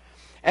Messiah.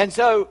 And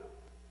so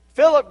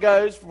Philip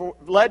goes,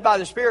 led by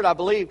the Spirit, I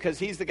believe, because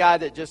he's the guy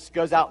that just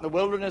goes out in the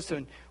wilderness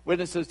and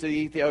witnesses to the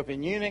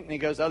Ethiopian eunuch, and he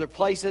goes other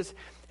places.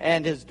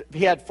 And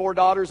he had 4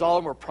 daughters, all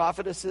of them were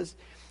prophetesses.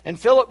 And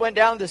Philip went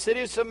down to the city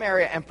of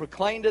Samaria and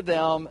proclaimed to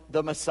them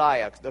the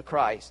Messiah, the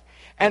Christ.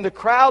 And the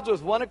crowds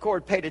with one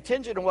accord paid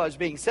attention to what was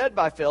being said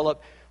by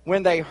Philip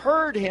when they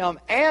heard him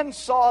and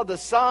saw the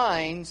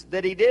signs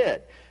that he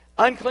did.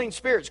 Unclean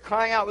spirits,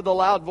 crying out with a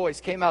loud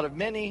voice, came out of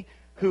many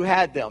who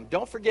had them.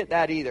 Don't forget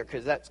that either,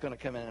 because that's going to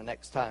come in the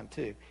next time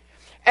too.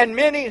 And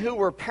many who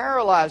were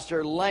paralyzed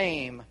or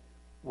lame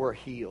were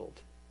healed.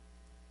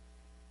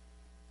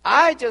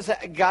 I just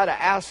got to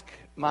ask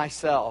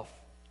myself,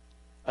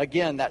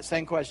 again, that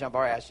same question I've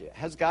already asked you.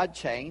 Has God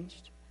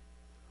changed?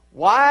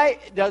 Why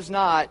does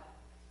not,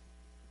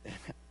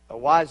 a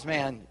wise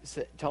man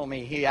told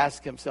me, he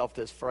asked himself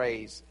this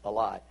phrase a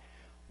lot.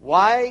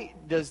 Why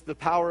does the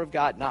power of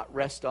God not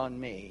rest on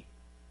me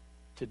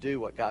to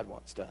do what God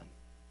wants done?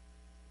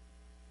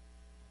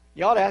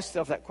 You ought to ask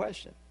yourself that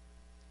question.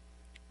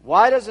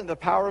 Why doesn't the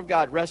power of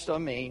God rest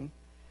on me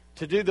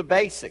to do the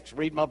basics?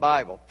 Read my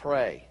Bible,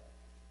 pray,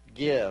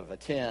 give,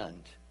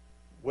 attend,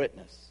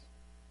 witness.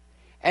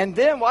 And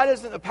then why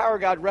doesn't the power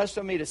of God rest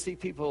on me to see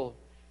people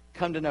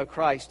come to know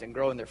Christ and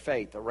grow in their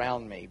faith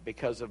around me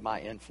because of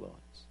my influence?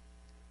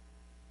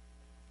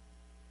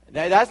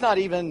 Now, that's not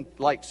even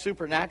like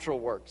supernatural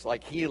works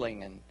like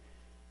healing and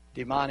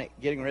demonic,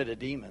 getting rid of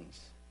demons.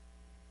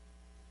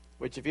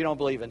 Which, if you don't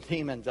believe in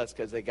demons, that's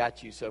because they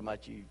got you so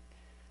much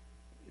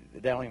they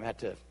don't even have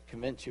to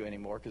convince you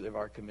anymore, because they've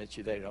already convinced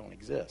you they don't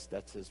exist.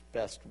 That's his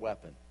best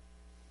weapon.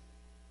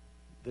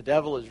 The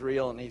devil is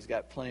real, and he's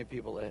got plenty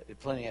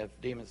of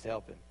demons to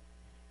help him.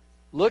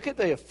 Look at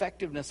the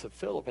effectiveness of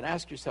Philip and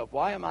ask yourself,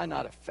 why am I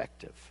not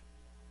effective?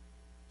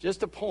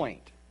 Just a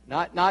point.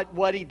 Not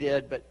what he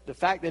did, but the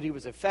fact that he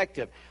was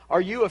effective.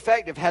 Are you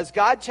effective? Has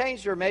God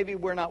changed, or maybe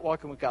we're not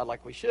walking with God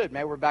like we should?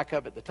 Maybe we're back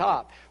up at the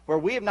top, where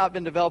we have not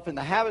been developing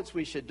the habits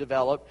we should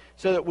develop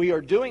so that we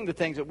are doing the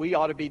things that we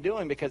ought to be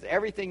doing, because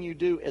everything you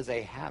do is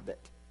a habit.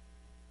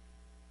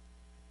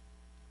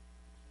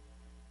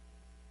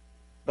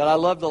 But I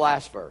love the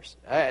last verse.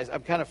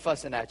 I'm kind of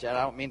fussing at you. I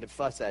don't mean to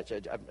fuss at you.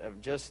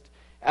 I'm just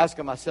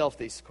asking myself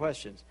these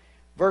questions.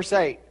 Verse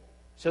 8,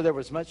 so there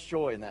was much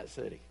joy in that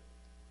city.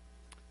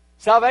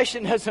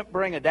 Salvation doesn't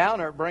bring a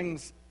downer, it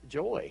brings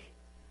joy.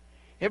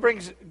 It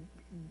brings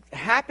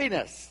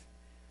happiness.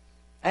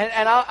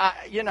 And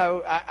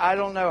I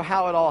don't know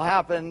how it all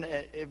happened.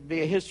 It'd be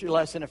a history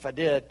lesson if I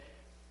did.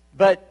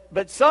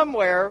 But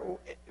somewhere,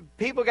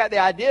 people got the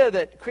idea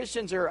that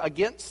Christians are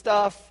against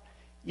stuff.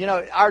 You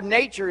know, our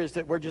nature is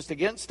that we're just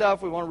against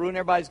stuff. We want to ruin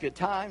everybody's good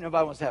time.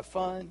 Nobody wants to have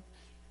fun.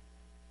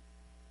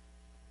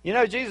 You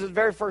know, Jesus'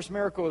 very first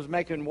miracle was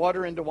making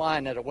water into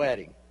wine at a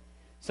wedding.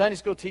 Sunday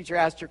school teacher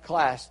asked her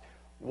class,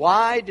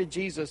 why did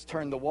Jesus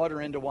turn the water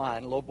into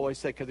wine? The little boy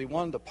said, because he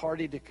wanted the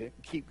party to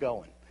keep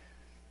going.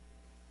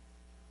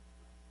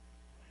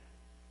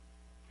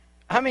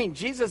 I mean,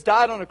 Jesus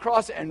died on the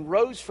cross and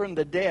rose from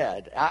the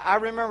dead. I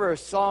remember a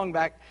song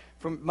back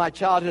from my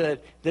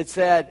childhood that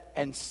said,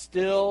 and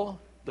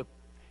still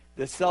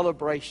the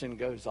celebration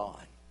goes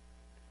on.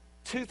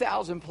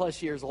 2,000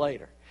 plus years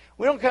later.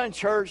 We don't come to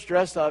church,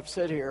 dress up,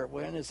 sit here.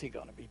 When is he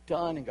going to be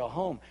done and go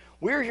home?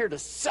 We're here to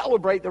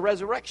celebrate the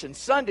resurrection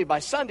Sunday by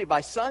Sunday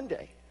by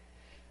Sunday.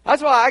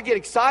 That's why I get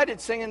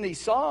excited singing these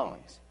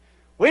songs.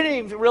 We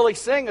didn't even really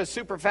sing a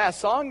super fast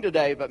song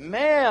today, but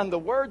man, the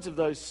words of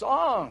those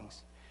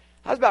songs.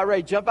 I was about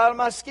ready to jump out of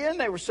my skin.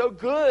 They were so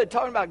good,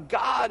 talking about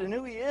God and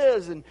who He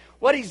is and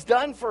what He's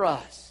done for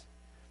us.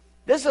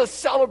 This is a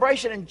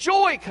celebration, and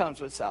joy comes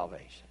with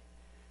salvation.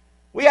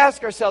 We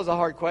ask ourselves a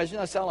hard question.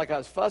 I sound like I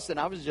was fussing.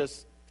 I was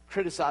just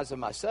criticizing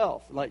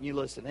myself and letting you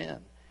listen in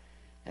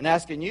and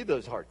asking you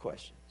those hard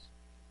questions.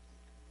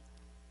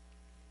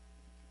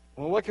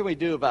 Well, what can we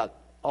do about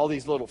all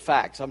these little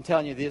facts? I'm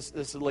telling you, this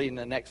is leading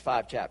the next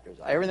 5 chapters.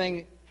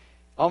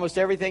 Almost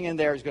everything in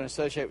there is going to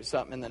associate with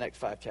something in the next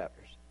 5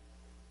 chapters.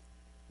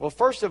 Well,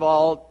 first of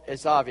all,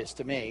 it's obvious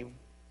to me,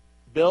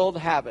 build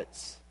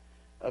habits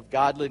of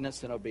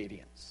godliness and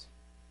obedience.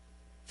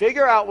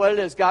 Figure out what it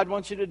is God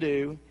wants you to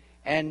do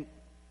and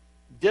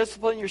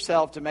discipline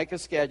yourself to make a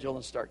schedule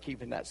and start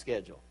keeping that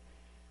schedule.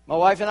 My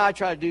wife and I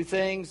try to do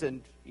things,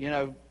 and,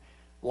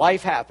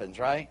 life happens,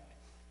 right?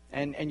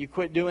 And you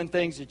quit doing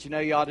things that you know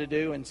you ought to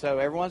do, and so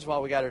every once in a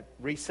while we got to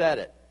reset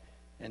it.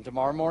 And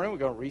tomorrow morning we're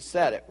going to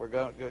reset it. We're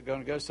going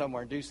to go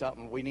somewhere and do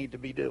something we need to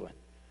be doing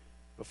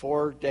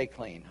before day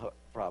clean,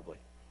 probably.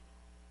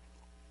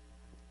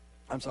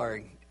 I'm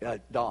sorry,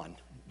 dawn.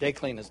 Day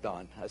clean is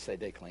dawn. I say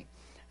day clean.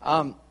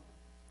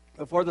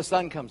 Before the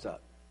sun comes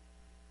up,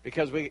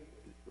 because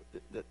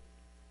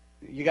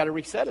you got to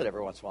reset it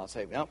every once in a while and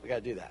say, no, we got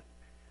to do that.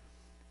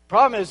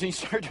 Problem is, when you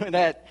start doing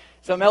that,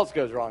 something else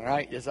goes wrong,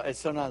 right? It's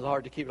sometimes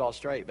hard to keep it all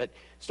straight. But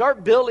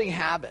start building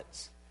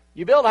habits.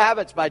 You build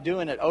habits by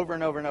doing it over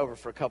and over and over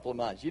for a couple of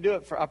months.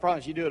 I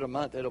promise you do it a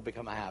month, it'll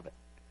become a habit.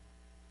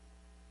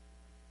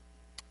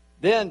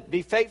 Then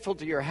be faithful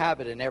to your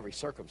habit in every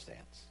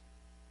circumstance.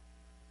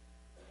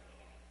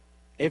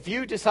 If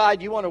you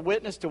decide you want to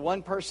witness to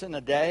one person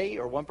a day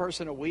or one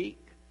person a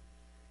week,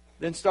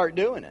 then start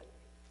doing it.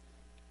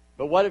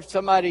 But what if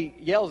somebody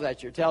yells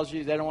at you or tells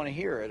you they don't want to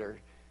hear it or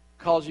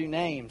calls you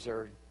names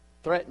or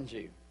threatens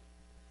you?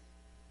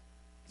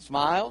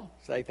 Smile,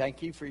 say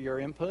thank you for your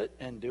input,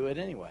 and do it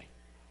anyway.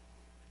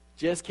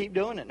 Just keep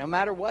doing it no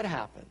matter what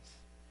happens.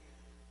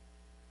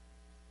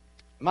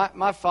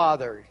 My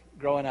father,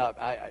 growing up,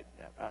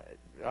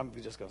 I'm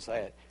just going to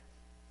say it.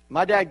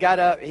 My dad got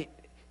up.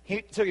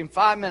 He took him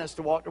 5 minutes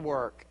to walk to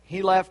work.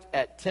 He left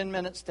at 10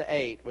 minutes to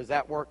 8, was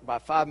at work by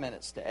 5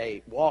 minutes to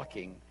 8,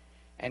 walking,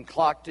 and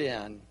clocked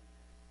in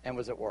and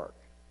was at work.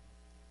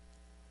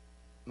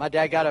 My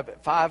dad got up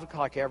at 5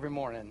 o'clock every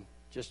morning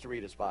just to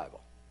read his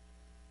Bible.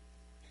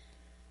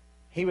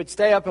 He would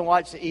stay up and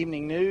watch the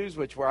evening news,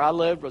 which where I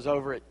lived was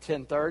over at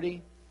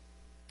 10:30,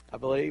 I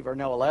believe, or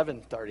no,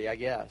 11:30, I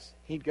guess.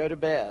 He'd go to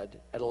bed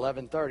at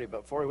 11:30,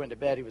 but before he went to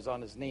bed, he was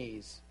on his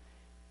knees.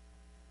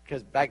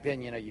 Because back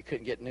then, you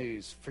couldn't get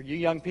news. For you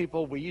young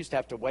people, we used to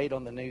have to wait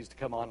on the news to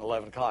come on at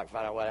 11 o'clock to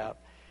find out what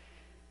happened.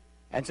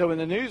 And so when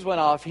the news went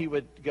off, he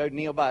would go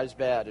kneel by his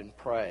bed and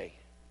pray.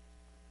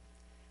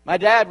 My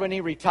dad, when he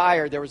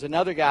retired, there was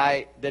another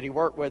guy that he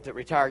worked with that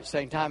retired at the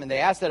same time. And they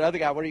asked that other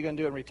guy, what are you going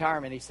to do in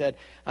retirement? He said,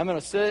 I'm going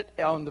to sit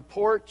on the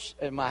porch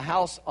in my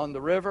house on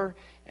the river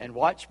and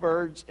watch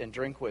birds and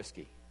drink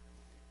whiskey.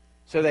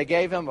 So they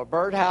gave him a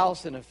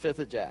birdhouse and a fifth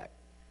of Jack.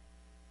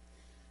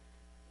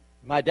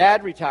 My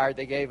dad retired,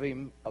 they gave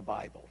him a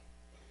Bible.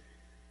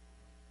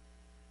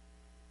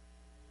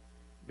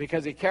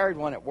 Because he carried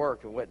one at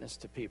work and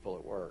witnessed to people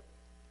at work.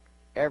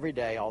 Every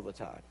day, all the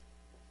time.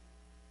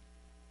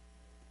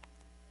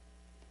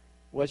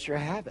 What's your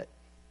habit?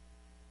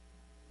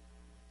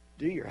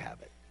 Do your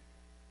habit.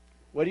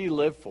 What do you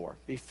live for?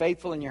 Be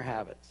faithful in your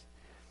habits.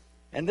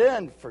 And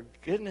then, for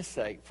goodness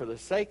sake, for the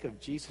sake of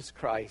Jesus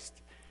Christ,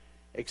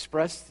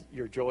 express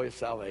your joy of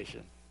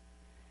salvation.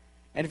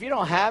 And if you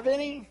don't have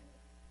any,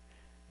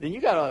 then you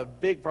got a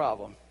big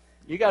problem.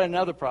 You got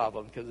another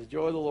problem, because the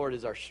joy of the Lord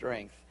is our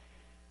strength.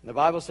 And the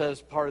Bible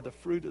says part of the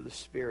fruit of the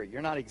Spirit.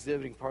 You're not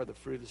exhibiting part of the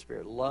fruit of the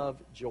Spirit.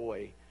 Love,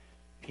 joy,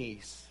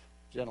 peace,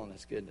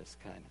 gentleness, goodness,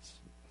 kindness,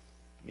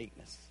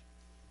 meekness.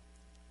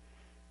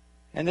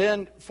 And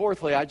then,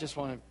 fourthly, I just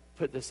want to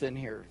put this in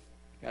here.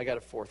 I got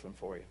a fourth one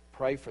for you.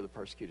 Pray for the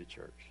persecuted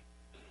church.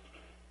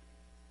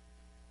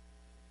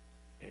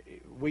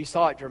 We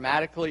saw it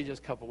dramatically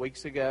just a couple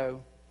weeks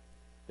ago.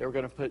 They were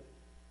going to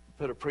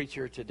put a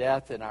preacher to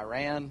death in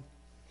Iran.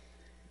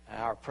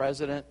 Our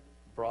president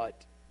brought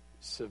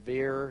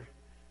severe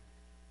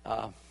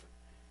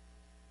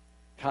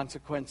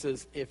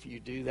consequences if you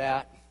do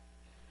that,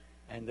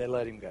 and they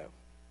let him go.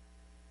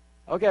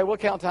 Okay, we'll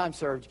count time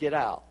served, get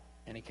out.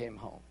 And he came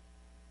home.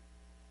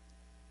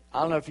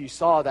 I don't know if you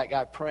saw that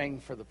guy praying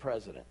for the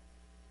president.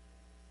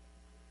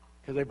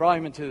 Because they brought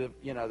him into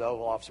the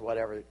Oval Office or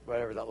whatever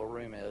that little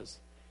room is.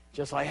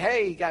 Just like,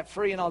 hey, he got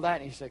free and all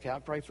that. And he said, can I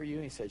pray for you?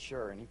 And he said,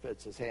 sure. And he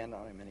puts his hand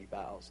on him and he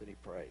bows and he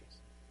prays.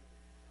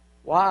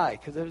 Why?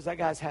 Because it was that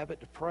guy's habit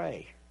to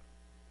pray.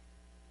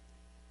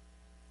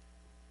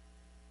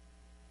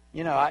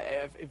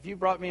 If you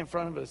brought me in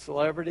front of a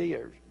celebrity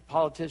or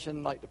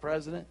politician like the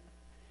president,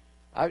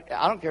 I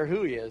don't care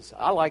who he is.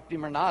 I liked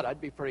him or not.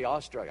 I'd be pretty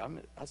awestruck.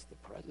 That's the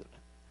president.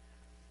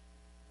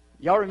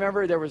 Y'all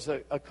remember there was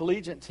a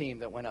collegiate team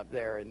that went up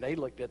there, and they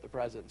looked at the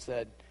president and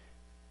said,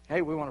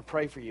 hey, we want to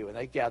pray for you. And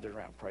they gathered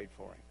around and prayed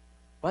for him.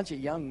 A bunch of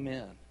young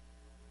men.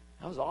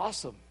 That was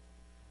awesome.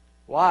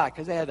 Why?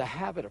 Because they had the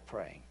habit of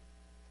praying.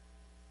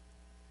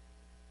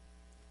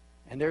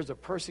 And there's a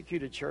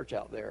persecuted church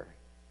out there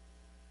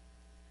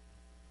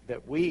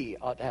that we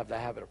ought to have the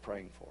habit of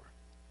praying for.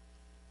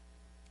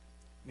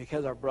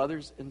 Because our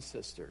brothers and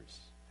sisters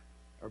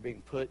are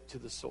being put to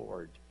the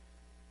sword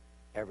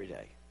every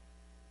day.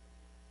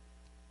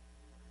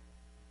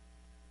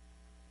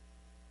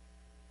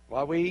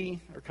 While we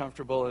are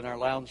comfortable in our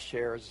lounge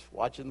chairs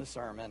watching the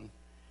sermon,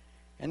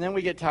 and then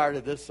we get tired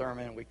of this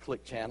sermon and we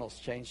click channels,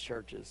 change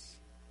churches,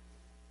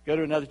 go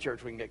to another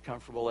church we can get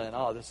comfortable in.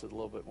 Oh, this is a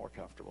little bit more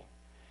comfortable.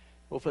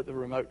 We'll put the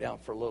remote down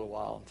for a little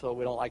while until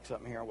we don't like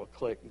something here, and we'll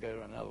click and go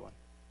to another one.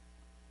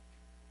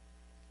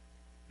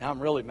 Now I'm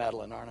really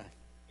meddling, aren't I?